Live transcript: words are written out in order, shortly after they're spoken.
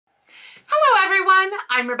everyone,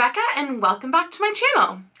 I'm Rebecca and welcome back to my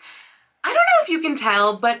channel. I don't know if you can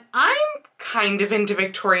tell, but I'm kind of into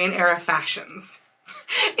Victorian era fashions.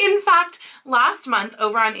 In fact, last month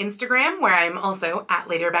over on Instagram, where I'm also at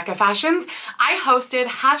Lady Rebecca Fashions, I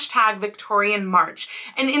hosted #Victorian March,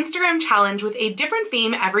 an Instagram challenge with a different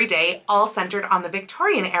theme every day, all centered on the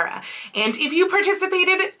Victorian era. And if you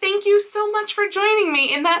participated, thank you so much for joining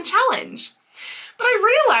me in that challenge. But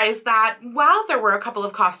I realized that while there were a couple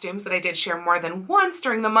of costumes that I did share more than once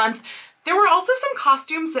during the month, there were also some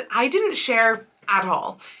costumes that I didn't share at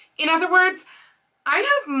all. In other words, I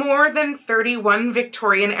have more than 31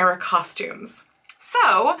 Victorian era costumes.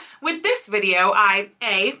 So with this video, I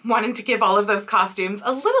A, wanted to give all of those costumes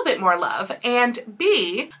a little bit more love, and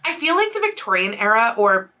B, I feel like the Victorian era,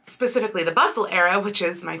 or specifically the bustle era, which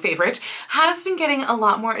is my favorite, has been getting a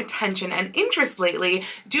lot more attention and interest lately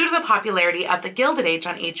due to the popularity of the Gilded Age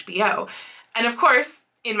on HBO. And of course,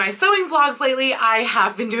 in my sewing vlogs lately, I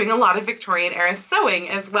have been doing a lot of Victorian era sewing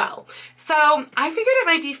as well. So I figured it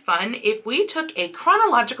might be fun if we took a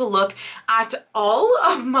chronological look at all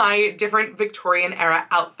of my different Victorian era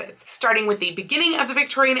outfits, starting with the beginning of the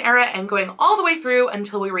Victorian era and going all the way through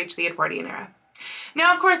until we reach the Edwardian era.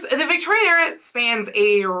 Now, of course, the Victorian era spans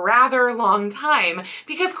a rather long time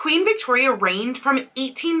because Queen Victoria reigned from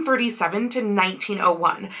 1837 to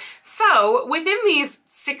 1901. So within these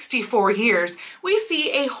 64 years, we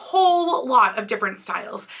see a whole lot of different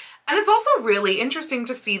styles. And it's also really interesting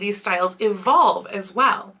to see these styles evolve as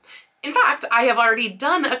well. In fact, I have already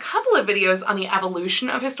done a couple of videos on the evolution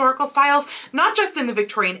of historical styles, not just in the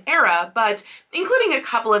Victorian era, but including a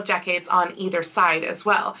couple of decades on either side as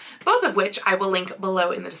well, both of which I will link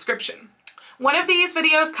below in the description. One of these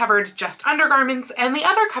videos covered just undergarments and the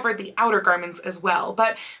other covered the outer garments as well,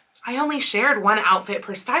 but I only shared one outfit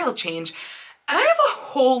per style change, and I have a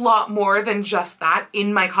whole lot more than just that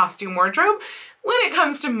in my costume wardrobe when it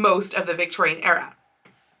comes to most of the Victorian era.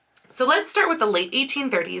 So let's start with the late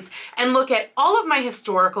 1830s and look at all of my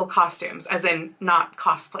historical costumes, as in not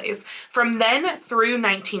cosplays, from then through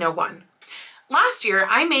 1901. Last year,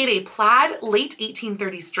 I made a plaid late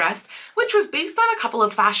 1830s dress, which was based on a couple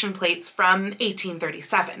of fashion plates from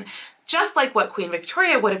 1837, just like what Queen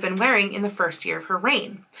Victoria would have been wearing in the first year of her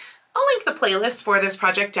reign. I'll link the playlist for this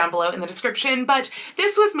project down below in the description, but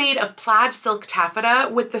this was made of plaid silk taffeta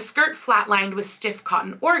with the skirt flatlined with stiff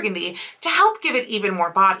cotton organdy to help give it even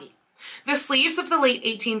more body. The sleeves of the late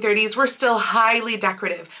 1830s were still highly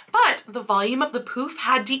decorative, but the volume of the poof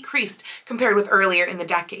had decreased compared with earlier in the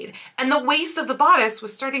decade, and the waist of the bodice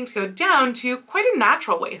was starting to go down to quite a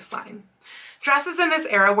natural waistline. Dresses in this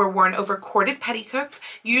era were worn over corded petticoats,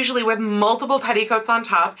 usually with multiple petticoats on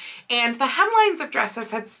top, and the hemlines of dresses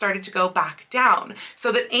had started to go back down,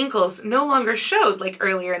 so that ankles no longer showed like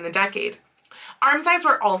earlier in the decade. Arm size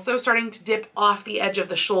were also starting to dip off the edge of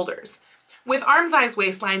the shoulders. With arm size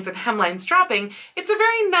waistlines and hemlines dropping, it's a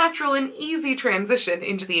very natural and easy transition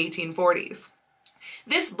into the 1840s.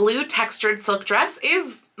 This blue textured silk dress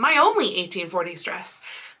is my only 1840s dress.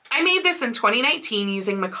 I made this in 2019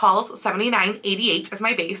 using McCall's 7988 as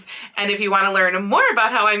my base, and if you want to learn more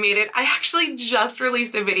about how I made it, I actually just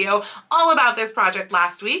released a video all about this project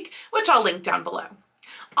last week, which I'll link down below.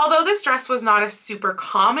 Although this dress was not a super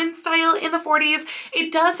common style in the 40s,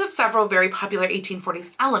 it does have several very popular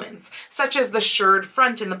 1840s elements, such as the shirred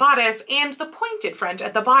front in the bodice and the pointed front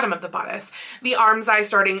at the bottom of the bodice, the arm size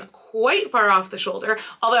starting quite far off the shoulder,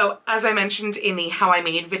 although as I mentioned in the How I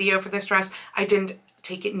Made video for this dress, I didn't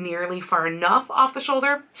take it nearly far enough off the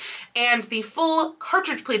shoulder, and the full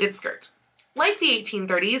cartridge pleated skirt. Like the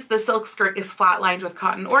 1830s, the silk skirt is flat-lined with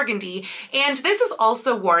cotton organdy, and this is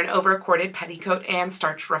also worn over a corded petticoat and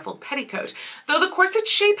starched ruffled petticoat, though the corset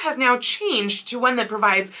shape has now changed to one that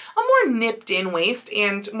provides a more nipped-in waist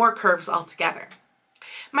and more curves altogether.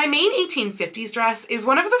 My main 1850s dress is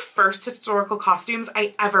one of the first historical costumes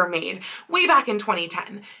I ever made, way back in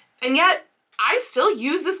 2010, and yet I still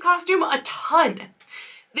use this costume a ton.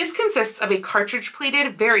 This consists of a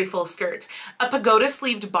cartridge-pleated, very full skirt, a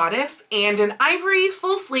pagoda-sleeved bodice, and an ivory,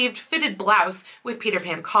 full-sleeved fitted blouse with Peter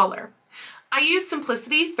Pan collar. I used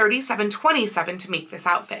Simplicity 3727 to make this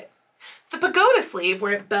outfit. The pagoda sleeve,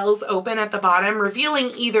 where it bells open at the bottom,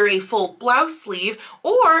 revealing either a full blouse sleeve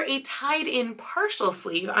or a tied-in partial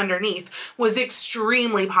sleeve underneath, was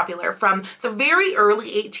extremely popular from the very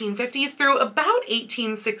early 1850s through about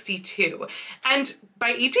 1862, and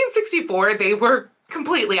by 1864 they were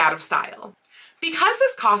completely out of style. Because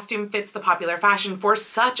this costume fits the popular fashion for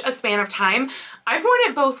such a span of time, I've worn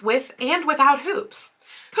it both with and without hoops.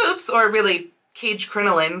 Hoops, or really cage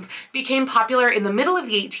crinolines became popular in the middle of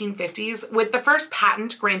the 1850s, with the first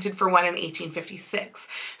patent granted for one in 1856.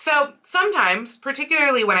 So sometimes,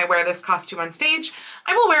 particularly when I wear this costume on stage,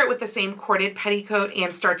 I will wear it with the same corded petticoat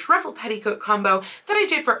and starched ruffled petticoat combo that I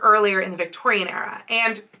did for earlier in the Victorian era,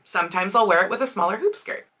 and sometimes I'll wear it with a smaller hoop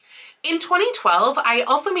skirt. In 2012, I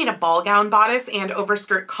also made a ball gown bodice and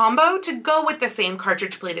overskirt combo to go with the same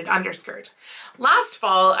cartridge-pleated underskirt. Last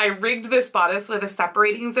fall, I rigged this bodice with a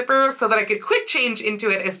separating zipper so that I could quick change into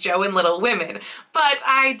it as Jo in Little Women, but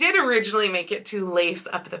I did originally make it to lace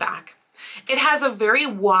up the back. It has a very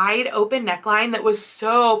wide open neckline that was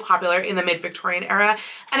so popular in the mid-Victorian era,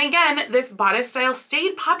 and again, this bodice style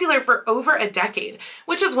stayed popular for over a decade,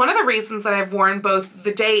 which is one of the reasons that I've worn both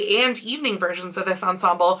the day and evening versions of this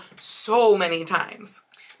ensemble so many times.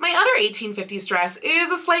 My other 1850s dress is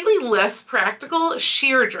a slightly less practical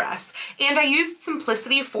sheer dress, and I used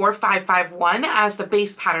Simplicity 4551 as the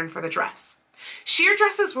base pattern for the dress. Sheer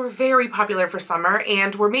dresses were very popular for summer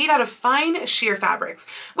and were made out of fine sheer fabrics,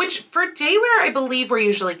 which for day wear I believe were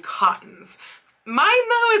usually cottons. Mine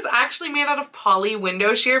though is actually made out of poly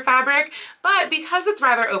window sheer fabric, but because it's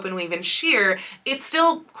rather open weave and sheer, it's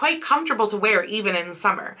still quite comfortable to wear even in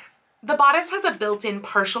summer. The bodice has a built-in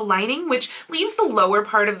partial lining, which leaves the lower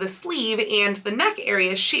part of the sleeve and the neck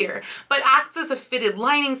area sheer, but acts as a fitted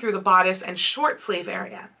lining through the bodice and short sleeve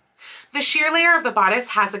area. The sheer layer of the bodice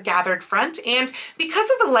has a gathered front, and because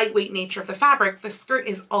of the lightweight nature of the fabric, the skirt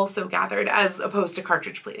is also gathered as opposed to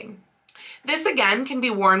cartridge pleating. This again can be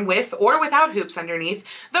worn with or without hoops underneath,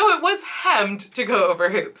 though it was hemmed to go over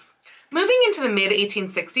hoops. Moving into the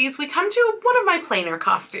mid-1860s, we come to one of my plainer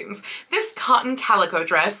costumes. This cotton calico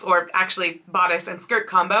dress, or actually bodice and skirt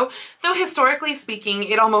combo, though historically speaking,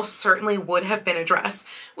 it almost certainly would have been a dress,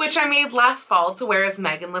 which I made last fall to wear as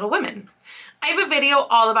Meg in Little Women. I have a video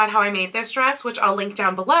all about how I made this dress, which I'll link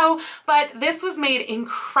down below, but this was made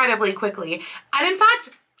incredibly quickly. And in fact,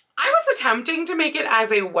 I was attempting to make it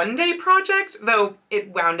as a one-day project, though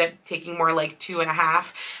it wound up taking more like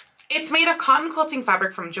 2.5. It's made of cotton quilting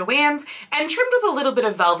fabric from Joann's and trimmed with a little bit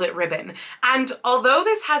of velvet ribbon. And although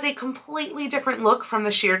this has a completely different look from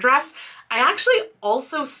the sheer dress, I actually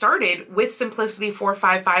also started with Simplicity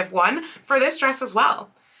 4551 for this dress as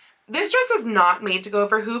well. This dress is not made to go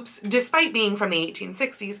over hoops, despite being from the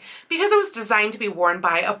 1860s, because it was designed to be worn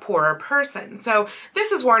by a poorer person, so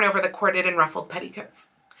this is worn over the corded and ruffled petticoats.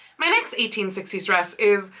 My next 1860s dress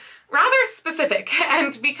is rather specific,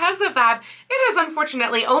 and because of that, it has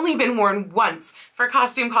unfortunately only been worn once for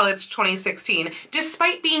Costume College 2016,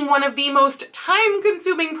 despite being one of the most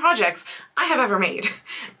time-consuming projects I have ever made,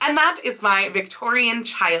 and that is my Victorian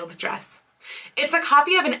child dress. It's a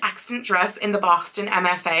copy of an extant dress in the Boston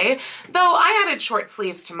MFA, though I added short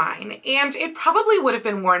sleeves to mine, and it probably would have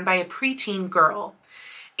been worn by a preteen girl.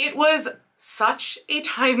 It was such a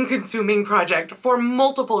time-consuming project for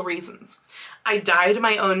multiple reasons. I dyed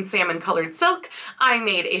my own salmon-colored silk, I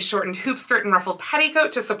made a shortened hoop skirt and ruffled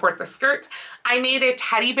petticoat to support the skirt, I made a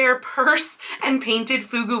teddy bear purse and painted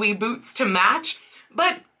fugui boots to match,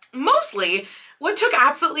 but mostly, what took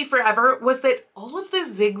absolutely forever was that all of the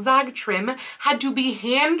zigzag trim had to be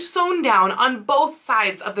hand sewn down on both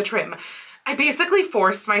sides of the trim. I basically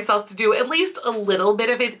forced myself to do at least a little bit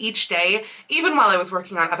of it each day, even while I was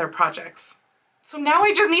working on other projects. So now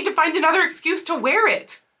I just need to find another excuse to wear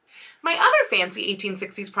it. My other fancy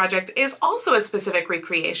 1860s project is also a specific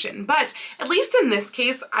recreation, but at least in this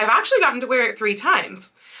case, I've actually gotten to wear it 3 times.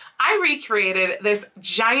 I recreated this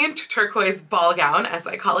giant turquoise ball gown, as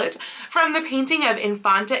I call it, from the painting of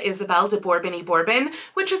Infanta Isabel de Bourbon y Bourbon,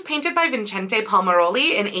 which was painted by Vincente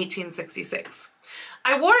Palmaroli in 1866.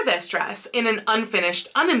 I wore this dress in an unfinished,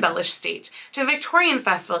 unembellished state to the Victorian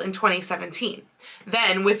Festival in 2017.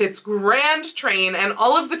 Then, with its grand train and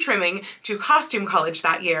all of the trimming, to Costume College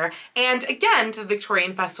that year, and again to the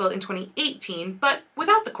Victorian Festival in 2018, but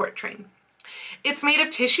without the court train. It's made of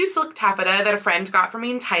tissue silk taffeta that a friend got for me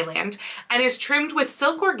in Thailand and is trimmed with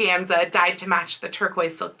silk organza dyed to match the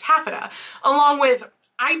turquoise silk taffeta, along with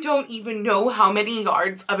I don't even know how many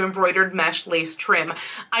yards of embroidered mesh lace trim.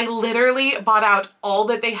 I literally bought out all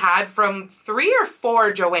that they had from 3 or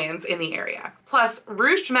 4 Joann's in the area. Plus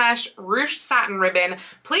ruched mesh, ruched satin ribbon,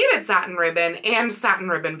 pleated satin ribbon, and satin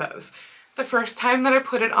ribbon bows. The first time that I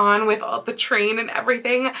put it on with all the train and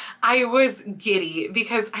everything, I was giddy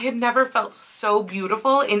because I had never felt so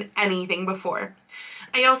beautiful in anything before.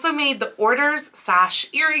 I also made the orders, sash,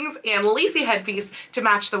 earrings, and lacy headpiece to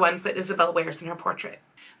match the ones that Isabel wears in her portrait.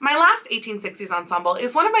 My last 1860s ensemble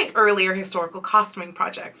is one of my earlier historical costuming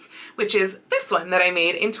projects, which is this one that I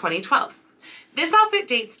made in 2012. This outfit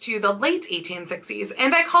dates to the late 1860s,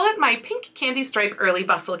 and I call it my pink candy stripe early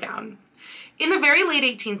bustle gown. In the very late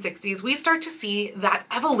 1860s, we start to see that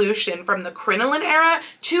evolution from the crinoline era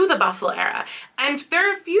to the bustle era, and there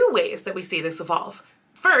are a few ways that we see this evolve.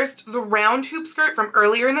 First, the round hoop skirt from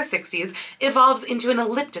earlier in the 60s evolves into an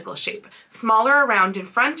elliptical shape, smaller around in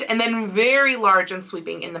front and then very large and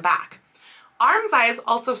sweeping in the back. Arm size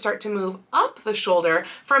also start to move up the shoulder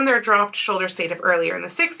from their dropped shoulder state of earlier in the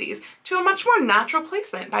 60s to a much more natural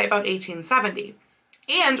placement by about 1870.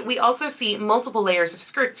 And we also see multiple layers of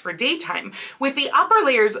skirts for daytime, with the upper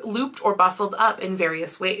layers looped or bustled up in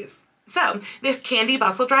various ways. So this candy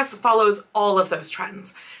bustle dress follows all of those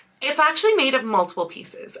trends. It's actually made of multiple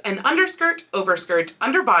pieces: an underskirt, overskirt,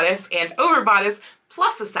 underbodice, and overbodice,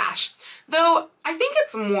 plus a sash. Though I think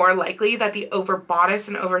it's more likely that the overbodice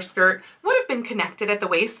and overskirt would have been connected at the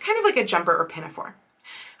waist, kind of like a jumper or pinafore.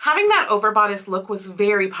 Having that overbodice look was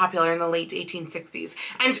very popular in the late 1860s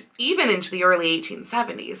and even into the early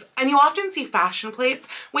 1870s, and you often see fashion plates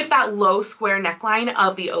with that low square neckline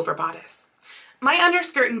of the overbodice. My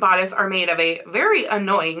underskirt and bodice are made of a very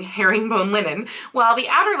annoying herringbone linen, while the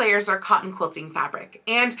outer layers are cotton quilting fabric,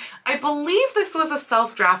 and I believe this was a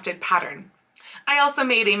self-drafted pattern. I also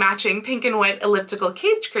made a matching pink and white elliptical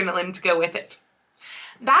cage crinoline to go with it.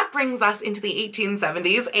 That brings us into the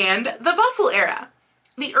 1870s and the bustle era.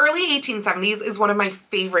 The early 1870s is one of my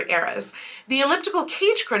favorite eras. The elliptical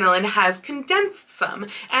cage crinoline has condensed some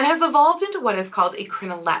and has evolved into what is called a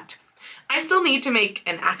crinolette. I still need to make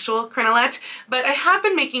an actual crinolette, but I have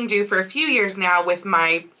been making do for a few years now with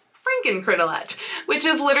my Franken crinolette, which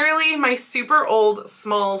is literally my super old,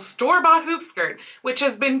 small, store-bought hoop skirt, which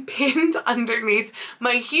has been pinned underneath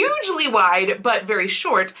my hugely wide, but very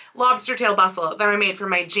short, lobster tail bustle that I made for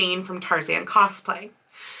my Jane from Tarzan cosplay.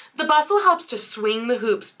 The bustle helps to swing the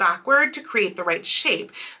hoops backward to create the right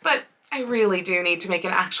shape, but I really do need to make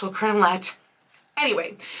an actual crinolette.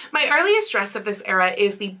 Anyway, my earliest dress of this era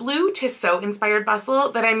is the blue Tissot inspired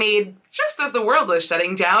bustle that I made just as the world was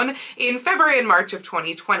shutting down in February and March of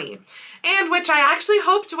 2020, and which I actually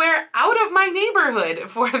hope to wear out of my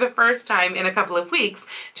neighborhood for the first time in a couple of weeks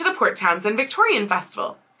to the Port Townsend Victorian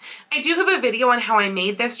Festival. I do have a video on how I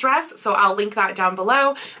made this dress, so I'll link that down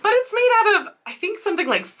below, but it's made out of, I think, something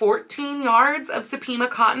like 14 yards of Supima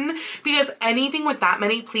cotton, because anything with that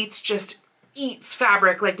many pleats just eats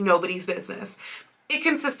fabric like nobody's business. It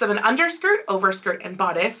consists of an underskirt, overskirt, and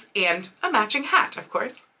bodice, and a matching hat, of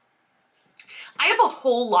course. I have a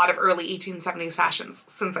whole lot of early 1870s fashions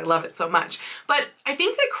since I love it so much, but I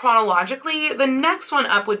think that chronologically, the next one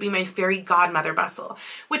up would be my fairy godmother bustle,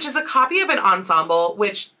 which is a copy of an ensemble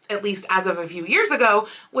which, at least as of a few years ago,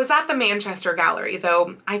 was at the Manchester Gallery,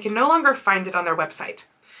 though I can no longer find it on their website.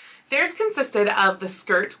 Theirs consisted of the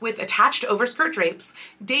skirt with attached overskirt drapes,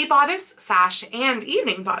 day bodice, sash, and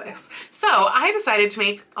evening bodice, so I decided to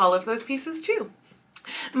make all of those pieces too.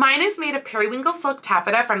 Mine is made of periwinkle silk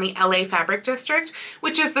taffeta from the LA Fabric District,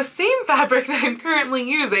 which is the same fabric that I'm currently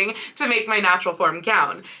using to make my natural form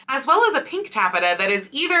gown, as well as a pink taffeta that is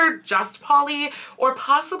either just poly or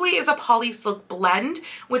possibly is a poly silk blend,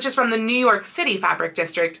 which is from the New York City Fabric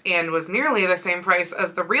District and was nearly the same price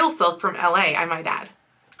as the real silk from LA, I might add.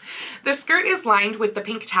 The skirt is lined with the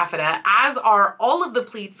pink taffeta, as are all of the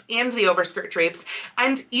pleats and the overskirt drapes,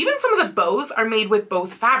 and even some of the bows are made with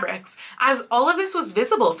both fabrics, as all of this was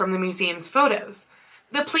visible from the museum's photos.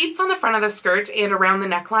 The pleats on the front of the skirt and around the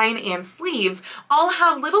neckline and sleeves all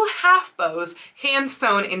have little half bows hand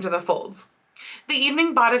sewn into the folds. The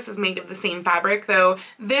evening bodice is made of the same fabric, though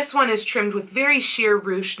this one is trimmed with very sheer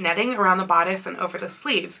ruche netting around the bodice and over the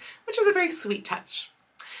sleeves, which is a very sweet touch.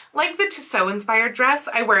 Like the Tissot-inspired dress,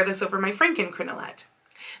 I wear this over my Franken crinolette.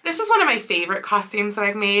 This is one of my favorite costumes that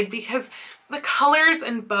I've made because the colors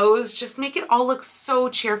and bows just make it all look so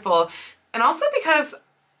cheerful, and also because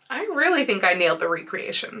I really think I nailed the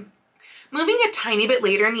recreation. Moving a tiny bit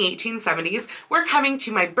later in the 1870s, we're coming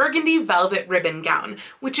to my burgundy velvet ribbon gown,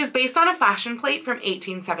 which is based on a fashion plate from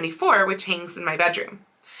 1874, which hangs in my bedroom.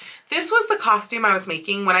 This was the costume I was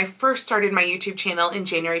making when I first started my YouTube channel in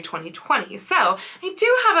January 2020, so I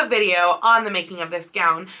do have a video on the making of this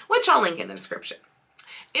gown, which I'll link in the description.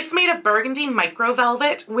 It's made of burgundy micro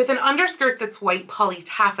velvet with an underskirt that's white poly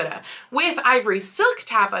taffeta, with ivory silk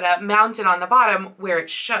taffeta mounted on the bottom where it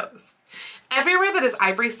shows. Everywhere that is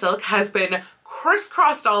ivory silk has been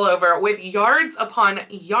crisscrossed all over with yards upon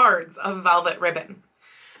yards of velvet ribbon.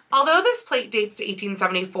 Although this plate dates to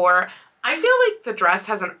 1874, I feel like the dress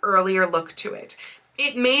has an earlier look to it.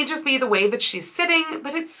 It may just be the way that she's sitting,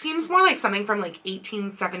 but it seems more like something from like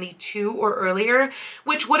 1872 or earlier,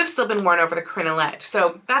 which would have still been worn over the crinolette,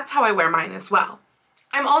 so that's how I wear mine as well.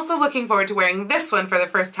 I'm also looking forward to wearing this one for the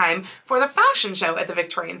first time for the fashion show at the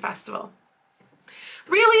Victorian Festival.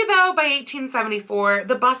 Really though, by 1874,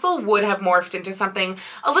 the bustle would have morphed into something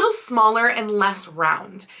a little smaller and less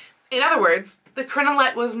round. In other words, the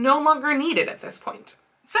crinolette was no longer needed at this point.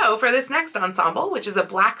 So for this next ensemble, which is a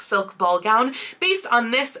black silk ball gown based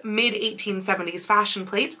on this mid-1870s fashion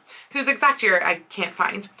plate, whose exact year I can't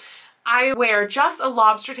find, I wear just a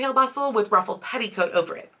lobster tail bustle with ruffled petticoat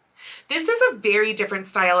over it. This is a very different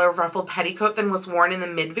style of ruffled petticoat than was worn in the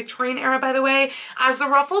mid-Victorian era, by the way, as the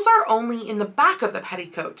ruffles are only in the back of the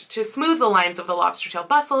petticoat to smooth the lines of the lobster tail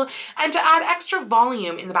bustle and to add extra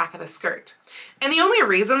volume in the back of the skirt. And the only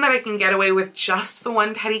reason that I can get away with just the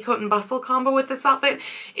one petticoat and bustle combo with this outfit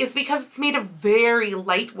is because it's made of very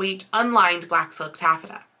lightweight, unlined black silk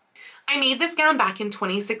taffeta. I made this gown back in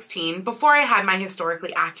 2016 before I had my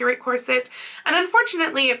historically accurate corset, and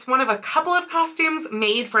unfortunately it's one of a couple of costumes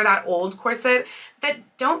made for that old corset that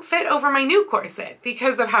don't fit over my new corset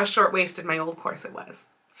because of how short-waisted my old corset was.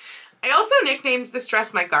 I also nicknamed this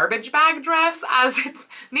dress my garbage bag dress, as it's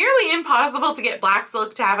nearly impossible to get black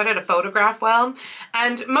silk taffeta to photograph well,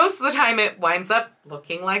 and most of the time it winds up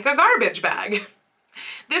looking like a garbage bag.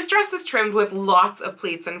 This dress is trimmed with lots of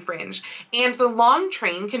pleats and fringe, and the long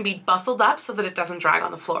train can be bustled up so that it doesn't drag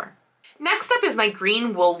on the floor. Next up is my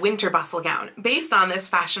green wool winter bustle gown, based on this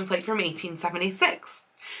fashion plate from 1876.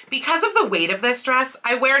 Because of the weight of this dress,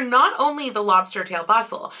 I wear not only the lobster tail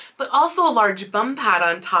bustle, but also a large bum pad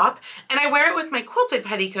on top, and I wear it with my quilted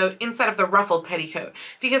petticoat instead of the ruffled petticoat,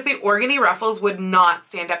 because the organdy ruffles would not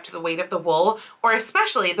stand up to the weight of the wool, or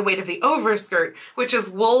especially the weight of the overskirt, which is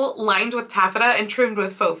wool lined with taffeta and trimmed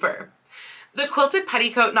with faux fur. The quilted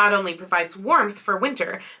petticoat not only provides warmth for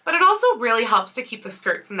winter, but it also really helps to keep the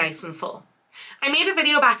skirts nice and full. I made a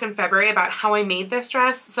video back in February about how I made this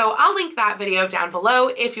dress, so I'll link that video down below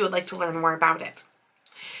if you would like to learn more about it.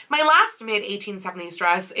 My last mid-1870s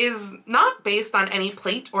dress is not based on any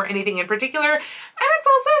plate or anything in particular, and it's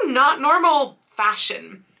also not normal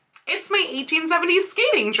fashion. It's my 1870s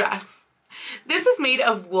skating dress. This is made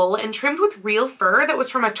of wool and trimmed with real fur that was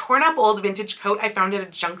from a torn up old vintage coat I found at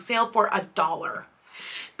a junk sale for $1.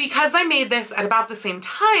 Because I made this at about the same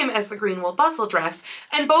time as the green wool bustle dress,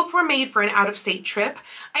 and both were made for an out-of-state trip,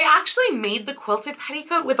 I actually made the quilted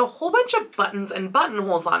petticoat with a whole bunch of buttons and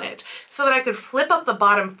buttonholes on it so that I could flip up the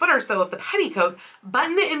bottom foot or so of the petticoat,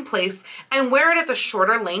 button it in place, and wear it at the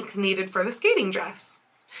shorter length needed for the skating dress.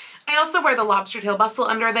 I also wear the lobster tail bustle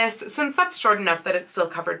under this, since that's short enough that it's still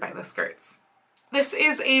covered by the skirts. This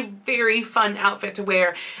is a very fun outfit to wear,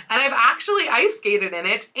 and I've actually ice skated in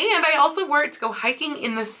it, and I also wore it to go hiking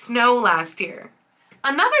in the snow last year.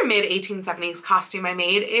 Another mid-1870s costume I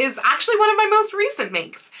made is actually one of my most recent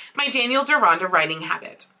makes, my Daniel Deronda riding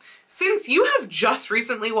habit. Since you have just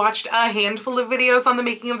recently watched a handful of videos on the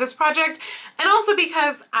making of this project, and also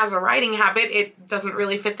because as a riding habit it doesn't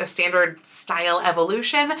really fit the standard style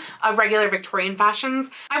evolution of regular Victorian fashions,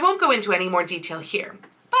 I won't go into any more detail here.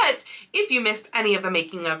 But if you missed any of the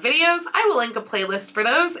making of videos, I will link a playlist for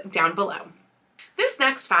those down below. This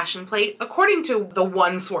next fashion plate, according to the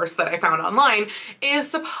one source that I found online, is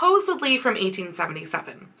supposedly from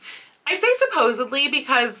 1877. I say supposedly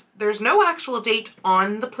because there's no actual date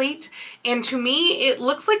on the plate, and to me it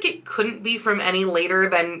looks like it couldn't be from any later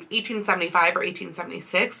than 1875 or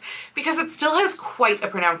 1876 because it still has quite a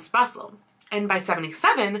pronounced bustle. And by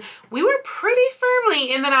 77, we were pretty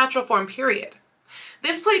firmly in the natural form period.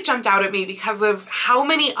 This plate jumped out at me because of how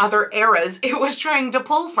many other eras it was trying to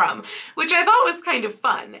pull from, which I thought was kind of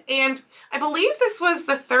fun, and I believe this was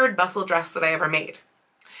the third bustle dress that I ever made.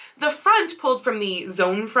 The front pulled from the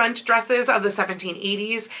zone front dresses of the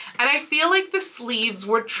 1780s, and I feel like the sleeves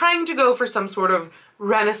were trying to go for some sort of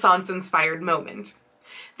Renaissance-inspired moment.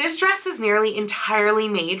 This dress is nearly entirely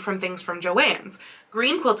made from things from Joann's.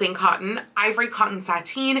 Green quilting cotton, ivory cotton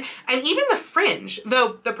sateen, and even the fringe,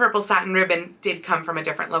 though the purple satin ribbon did come from a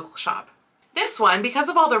different local shop. This one, because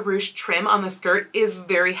of all the ruched trim on the skirt, is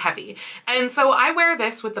very heavy, and so I wear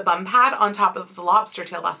this with the bum pad on top of the lobster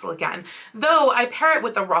tail bustle again, though I pair it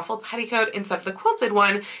with a ruffled petticoat instead of the quilted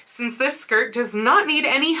one, since this skirt does not need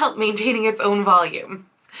any help maintaining its own volume.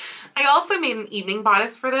 I also made an evening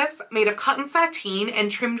bodice for this, made of cotton sateen and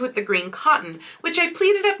trimmed with the green cotton, which I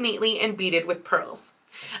pleated up neatly and beaded with pearls.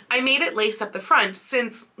 I made it lace up the front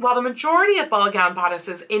since, while the majority of ball gown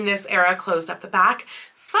bodices in this era closed up the back,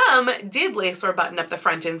 some did lace or button up the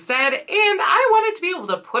front instead, and I wanted to be able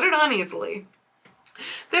to put it on easily.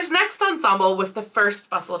 This next ensemble was the first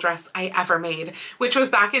bustle dress I ever made, which was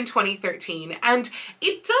back in 2013, and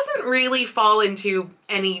it doesn't really fall into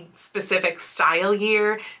any specific style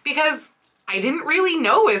year because I didn't really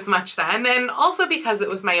know as much then, and also because it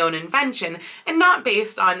was my own invention and not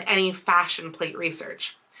based on any fashion plate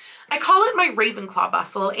research. I call it my Ravenclaw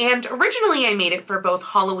bustle, and originally I made it for both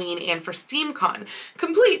Halloween and for SteamCon,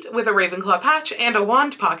 complete with a Ravenclaw patch and a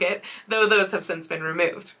wand pocket, though those have since been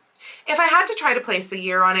removed. If I had to try to place a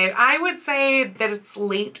year on it, I would say that it's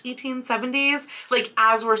late 1870s, like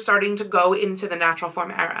as we're starting to go into the natural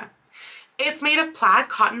form era. It's made of plaid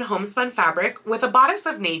cotton homespun fabric with a bodice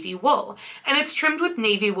of navy wool, and it's trimmed with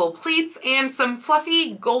navy wool pleats and some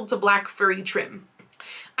fluffy gold to black furry trim.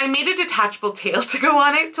 I made a detachable tail to go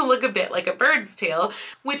on it to look a bit like a bird's tail,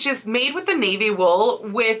 which is made with the navy wool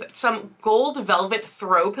with some gold velvet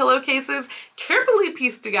throw pillowcases carefully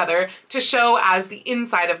pieced together to show as the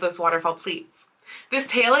inside of those waterfall pleats. This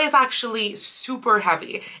tail is actually super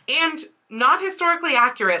heavy and not historically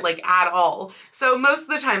accurate, like at all. So most of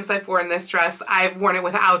the times I've worn this dress, I've worn it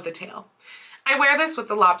without the tail. I wear this with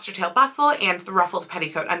the lobster tail bustle and the ruffled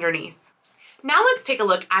petticoat underneath. Now let's take a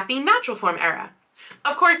look at the natural form era.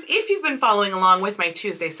 Of course, if you've been following along with my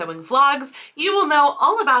Tuesday sewing vlogs, you will know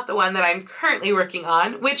all about the one that I'm currently working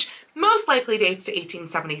on, which most likely dates to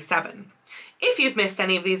 1877. If you've missed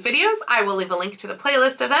any of these videos, I will leave a link to the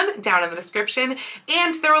playlist of them down in the description,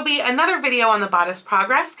 and there will be another video on the bodice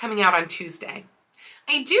progress coming out on Tuesday.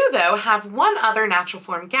 I do, though, have one other natural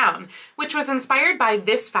form gown, which was inspired by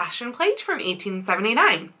this fashion plate from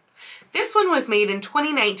 1879. This one was made in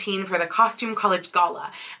 2019 for the Costume College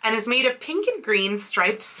Gala and is made of pink and green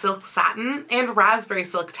striped silk satin and raspberry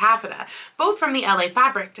silk taffeta, both from the LA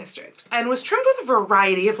Fabric District, and was trimmed with a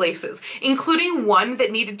variety of laces, including one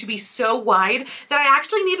that needed to be so wide that I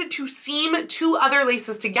actually needed to seam two other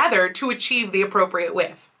laces together to achieve the appropriate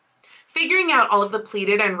width. Figuring out all of the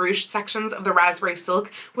pleated and ruched sections of the raspberry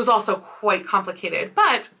silk was also quite complicated,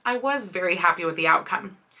 but I was very happy with the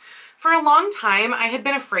outcome. For a long time, I had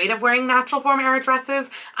been afraid of wearing natural form era dresses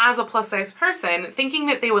as a plus size person, thinking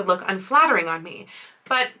that they would look unflattering on me.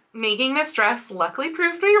 But making this dress luckily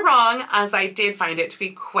proved me wrong, as I did find it to be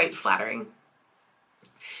quite flattering.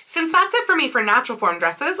 Since that's it for me for natural form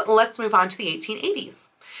dresses, let's move on to the 1880s.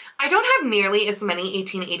 I don't have nearly as many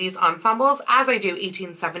 1880s ensembles as I do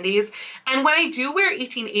 1870s, and when I do wear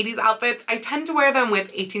 1880s outfits, I tend to wear them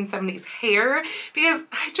with 1870s hair because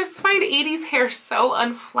I just find 80s hair so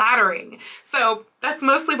unflattering. So that's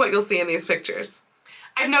mostly what you'll see in these pictures.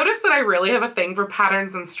 I've noticed that I really have a thing for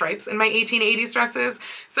patterns and stripes in my 1880s dresses,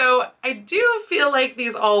 so I do feel like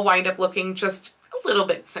these all wind up looking just a little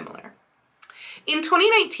bit similar. In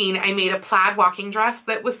 2019, I made a plaid walking dress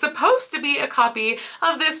that was supposed to be a copy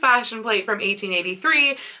of this fashion plate from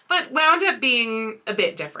 1883, but wound up being a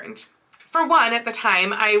bit different. For one, at the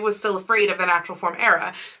time, I was still afraid of the natural form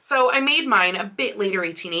era, so I made mine a bit later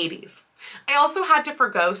 1880s. I also had to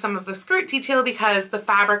forgo some of the skirt detail because the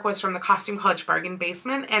fabric was from the Costume College bargain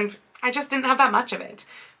basement, and I just didn't have that much of it.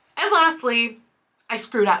 And lastly, I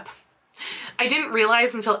screwed up. I didn't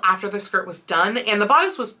realize until after the skirt was done and the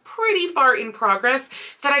bodice was pretty far in progress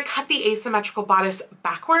that I cut the asymmetrical bodice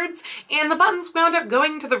backwards and the buttons wound up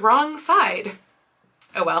going to the wrong side.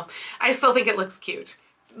 Oh well, I still think it looks cute.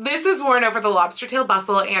 This is worn over the lobster tail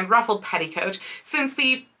bustle and ruffled petticoat since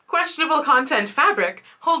the questionable content fabric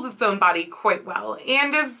holds its own body quite well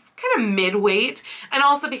and is kind of mid-weight, and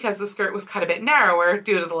also because the skirt was cut a bit narrower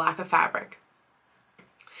due to the lack of fabric.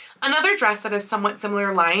 Another dress that has somewhat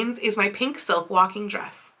similar lines is my pink silk walking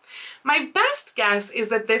dress. My best guess is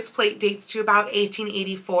that this plate dates to about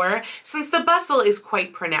 1884 since the bustle is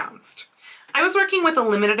quite pronounced. I was working with a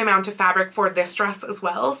limited amount of fabric for this dress as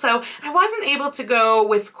well, so I wasn't able to go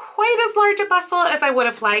with quite as large a bustle as I would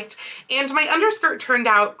have liked, and my underskirt turned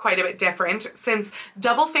out quite a bit different since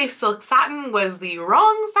double-faced silk satin was the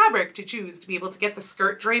wrong fabric to choose to be able to get the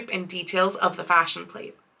skirt drape and details of the fashion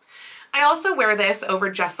plate. I also wear this over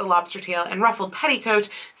just the lobster tail and ruffled petticoat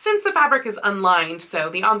since the fabric is unlined, so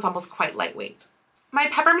the ensemble's quite lightweight. My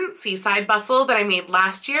peppermint seaside bustle that I made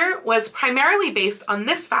last year was primarily based on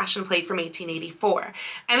this fashion plate from 1884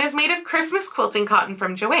 and is made of Christmas quilting cotton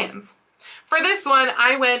from Joann's. For this one,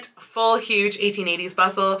 I went full huge 1880s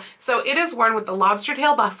bustle, so it is worn with the lobster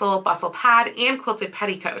tail bustle, bustle pad, and quilted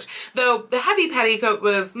petticoat, though the heavy petticoat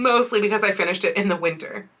was mostly because I finished it in the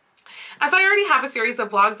winter. As I already have a series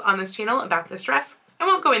of vlogs on this channel about this dress, I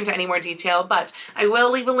won't go into any more detail, but I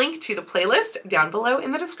will leave a link to the playlist down below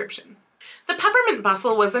in the description. The peppermint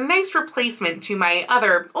bustle was a nice replacement to my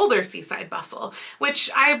other older seaside bustle,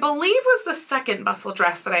 which I believe was the second bustle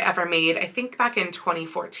dress that I ever made, I think back in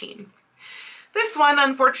 2014. This one,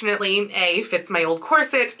 unfortunately, A, fits my old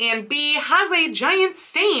corset, and B, has a giant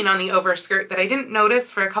stain on the overskirt that I didn't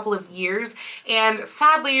notice for a couple of years and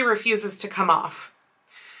sadly refuses to come off.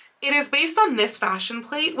 It is based on this fashion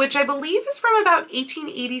plate, which I believe is from about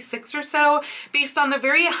 1886 or so, based on the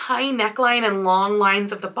very high neckline and long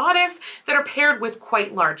lines of the bodice that are paired with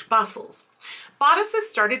quite large bustles. Bodices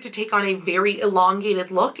started to take on a very elongated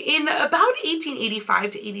look in about 1885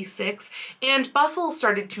 to 86, and bustles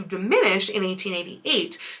started to diminish in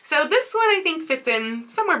 1888, so this one I think fits in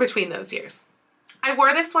somewhere between those years. I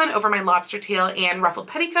wore this one over my lobster tail and ruffled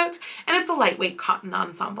petticoat, and it's a lightweight cotton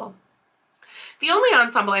ensemble. The only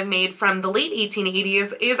ensemble I've made from the late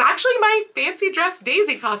 1880s is actually my fancy dress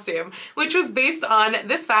Daisy costume, which was based on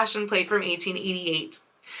this fashion plate from 1888.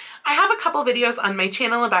 I have a couple videos on my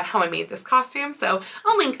channel about how I made this costume, so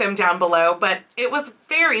I'll link them down below, but it was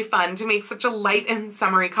very fun to make such a light and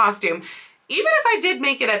summery costume, even if I did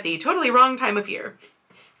make it at the totally wrong time of year.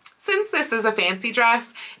 Since this is a fancy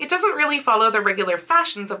dress, it doesn't really follow the regular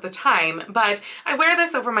fashions of the time, but I wear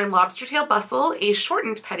this over my lobster tail bustle, a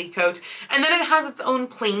shortened petticoat, and then it has its own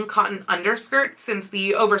plain cotton underskirt since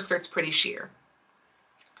the overskirt's pretty sheer.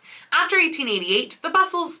 After 1888, the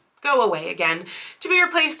bustles go away again, to be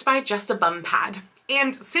replaced by just a bum pad.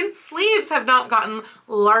 And since sleeves have not gotten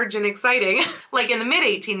large and exciting, like in the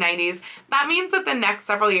mid-1890s, that means that the next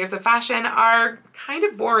several years of fashion are kind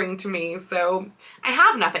of boring to me, so I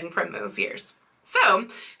have nothing from those years. So,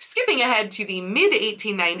 skipping ahead to the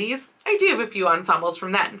mid-1890s, I do have a few ensembles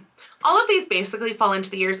from then. All of these basically fall into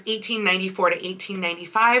the years 1894 to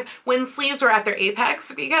 1895, when sleeves were at their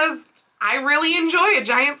apex, because I really enjoy a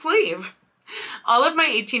giant sleeve. All of my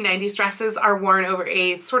 1890s dresses are worn over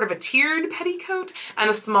a sort of a tiered petticoat and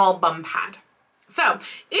a small bum pad. So,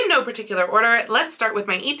 in no particular order, let's start with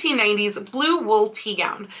my 1890s blue wool tea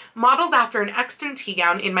gown, modeled after an extant tea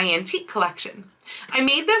gown in my antique collection. I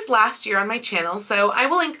made this last year on my channel, so I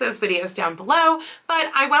will link those videos down below,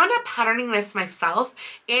 but I wound up patterning this myself,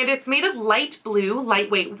 and it's made of light blue,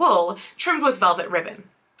 lightweight wool, trimmed with velvet ribbon.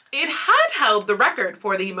 It had held the record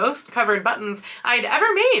for the most covered buttons I'd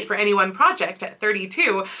ever made for any one project at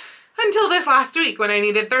 32, until this last week when I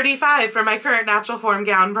needed 35 for my current natural form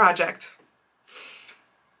gown project.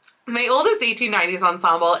 My oldest 1890s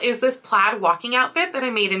ensemble is this plaid walking outfit that I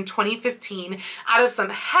made in 2015 out of some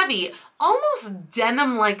heavy, almost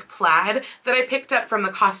denim-like plaid that I picked up from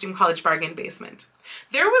the Costume College bargain basement.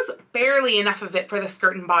 There was barely enough of it for the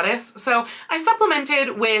skirt and bodice, so I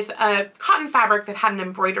supplemented with a cotton fabric that had an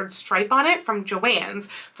embroidered stripe on it from Joann's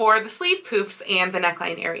for the sleeve poofs and the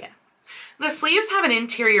neckline area. The sleeves have an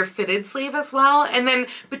interior fitted sleeve as well, and then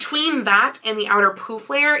between that and the outer poof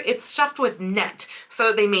layer, it's stuffed with net so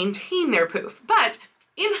that they maintain their poof. But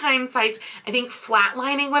in hindsight, I think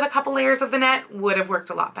flatlining with a couple layers of the net would have worked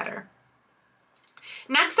a lot better.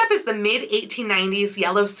 Next up is the mid-1890s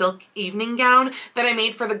yellow silk evening gown that I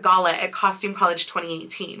made for the gala at Costume College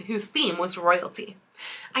 2018, whose theme was royalty.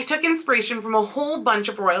 I took inspiration from a whole bunch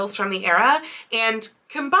of royals from the era and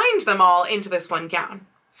combined them all into this one gown.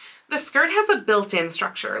 The skirt has a built-in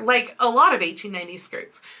structure, like a lot of 1890s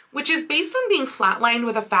skirts, which is based on being flatlined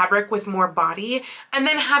with a fabric with more body and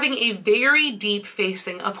then having a very deep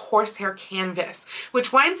facing of horsehair canvas,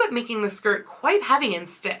 which winds up making the skirt quite heavy and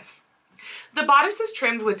stiff. The bodice is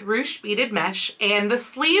trimmed with ruche beaded mesh, and the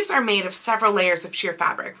sleeves are made of several layers of sheer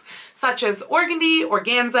fabrics, such as organdy,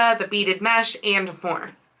 organza, the beaded mesh, and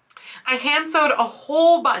more. I hand sewed a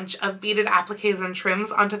whole bunch of beaded appliques and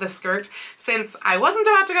trims onto the skirt since I wasn't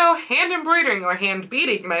about to go hand embroidering or hand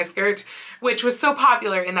beading my skirt, which was so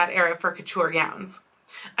popular in that era for couture gowns.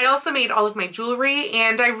 I also made all of my jewelry,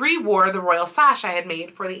 and I re-wore the royal sash I had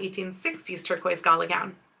made for the 1860s turquoise gala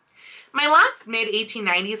gown. My last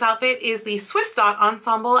mid-1890s outfit is the Swiss dot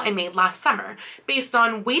ensemble I made last summer, based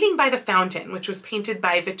on Waiting by the Fountain, which was painted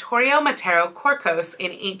by Vittorio Matteo Corcos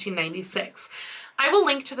in 1896. I will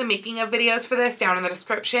link to the making of videos for this down in the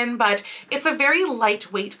description, but it's a very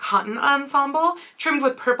lightweight cotton ensemble trimmed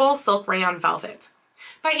with purple silk rayon velvet.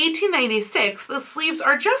 By 1896, the sleeves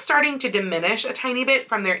are just starting to diminish a tiny bit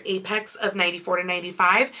from their apex of 94 to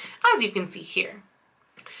 95, as you can see here.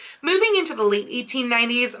 Moving into the late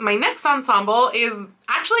 1890s, my next ensemble is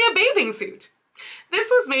actually a bathing suit. This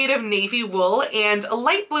was made of navy wool and a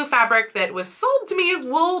light blue fabric that was sold to me as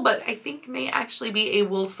wool, but I think may actually be a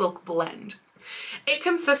wool silk blend. It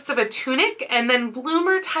consists of a tunic and then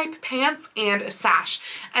bloomer type pants and a sash,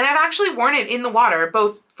 and I've actually worn it in the water,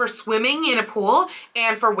 both for swimming in a pool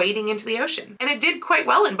and for wading into the ocean, and it did quite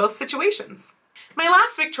well in both situations. My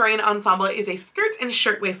last Victorian ensemble is a skirt and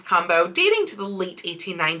shirtwaist combo dating to the late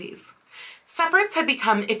 1890s. Separates had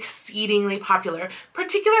become exceedingly popular,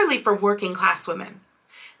 particularly for working class women.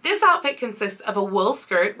 This outfit consists of a wool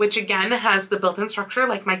skirt, which again has the built-in structure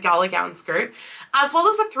like my gala gown skirt, as well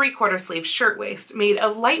as a 3/4 sleeve shirtwaist made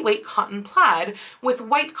of lightweight cotton plaid with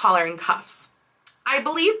white collar and cuffs. I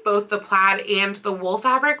believe both the plaid and the wool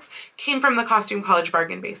fabrics came from the Costume College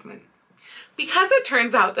bargain basement. Because it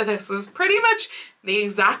turns out that this was pretty much the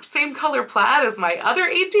exact same color plaid as my other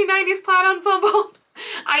 1890s plaid ensemble,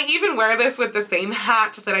 I even wear this with the same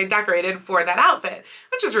hat that I decorated for that outfit,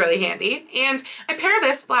 which is really handy, and I pair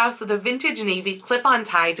this blouse with a vintage navy clip-on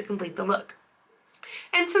tie to complete the look.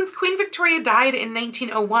 And since Queen Victoria died in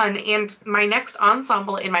 1901 and my next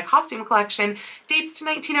ensemble in my costume collection dates to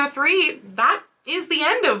 1903, that is the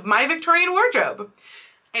end of my Victorian wardrobe.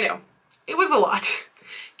 I know, it was a lot.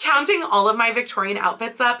 Counting all of my Victorian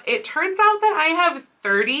outfits up, it turns out that I have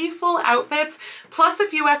 30 full outfits, plus a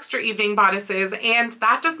few extra evening bodices, and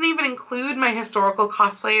that doesn't even include my historical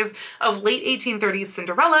cosplays of late 1830s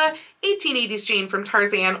Cinderella, 1880s Jane from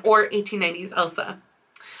Tarzan, or 1890s Elsa.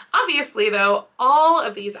 Obviously though, all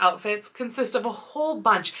of these outfits consist of a whole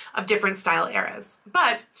bunch of different style eras,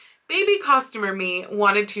 but baby costumer me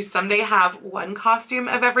wanted to someday have one costume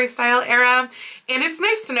of every style era, and it's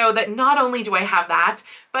nice to know that not only do I have that,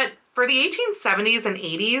 but for the 1870s and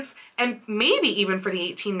 80s, and maybe even for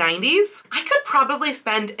the 1890s, I could probably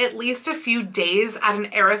spend at least a few days at an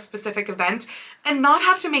era-specific event and not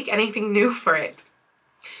have to make anything new for it.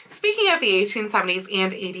 Speaking of the 1870s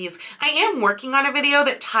and 80s, I am working on a video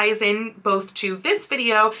that ties in both to this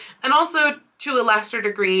video and also to a lesser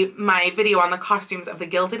degree my video on the costumes of the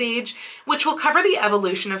Gilded Age, which will cover the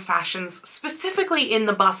evolution of fashions specifically in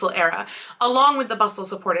the bustle era, along with the bustle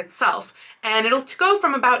support itself. And it'll go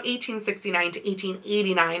from about 1869 to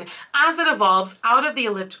 1889 as it evolves out of the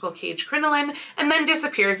elliptical cage crinoline and then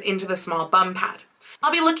disappears into the small bum pad.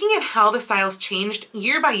 I'll be looking at how the styles changed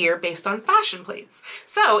year by year based on fashion plates.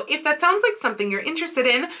 So if that sounds like something you're interested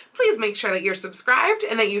in, please make sure that you're subscribed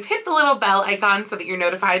and that you've hit the little bell icon so that you're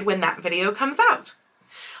notified when that video comes out.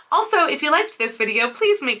 Also, if you liked this video,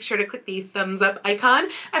 please make sure to click the thumbs up icon,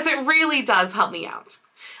 as it really does help me out.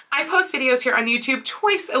 I post videos here on YouTube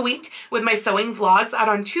twice a week, with my sewing vlogs out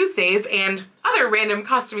on Tuesdays and other random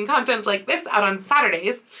costuming content like this out on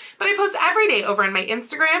Saturdays, but I post every day over on my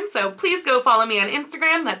Instagram, so please go follow me on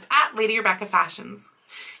Instagram. That's at Lady Rebecca Fashions.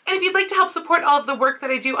 And if you'd like to help support all of the work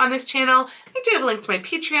that I do on this channel, I do have a link to my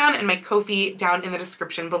Patreon and my Ko-fi down in the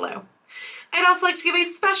description below. I'd also like to give a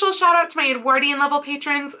special shout out to my Edwardian level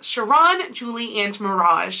patrons, Sharon, Julie, and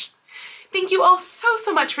Mirage. Thank you all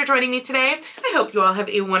so much for joining me today. I hope you all have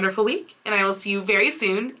a wonderful week, and I will see you very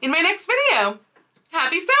soon in my next video.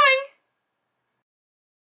 Happy sewing!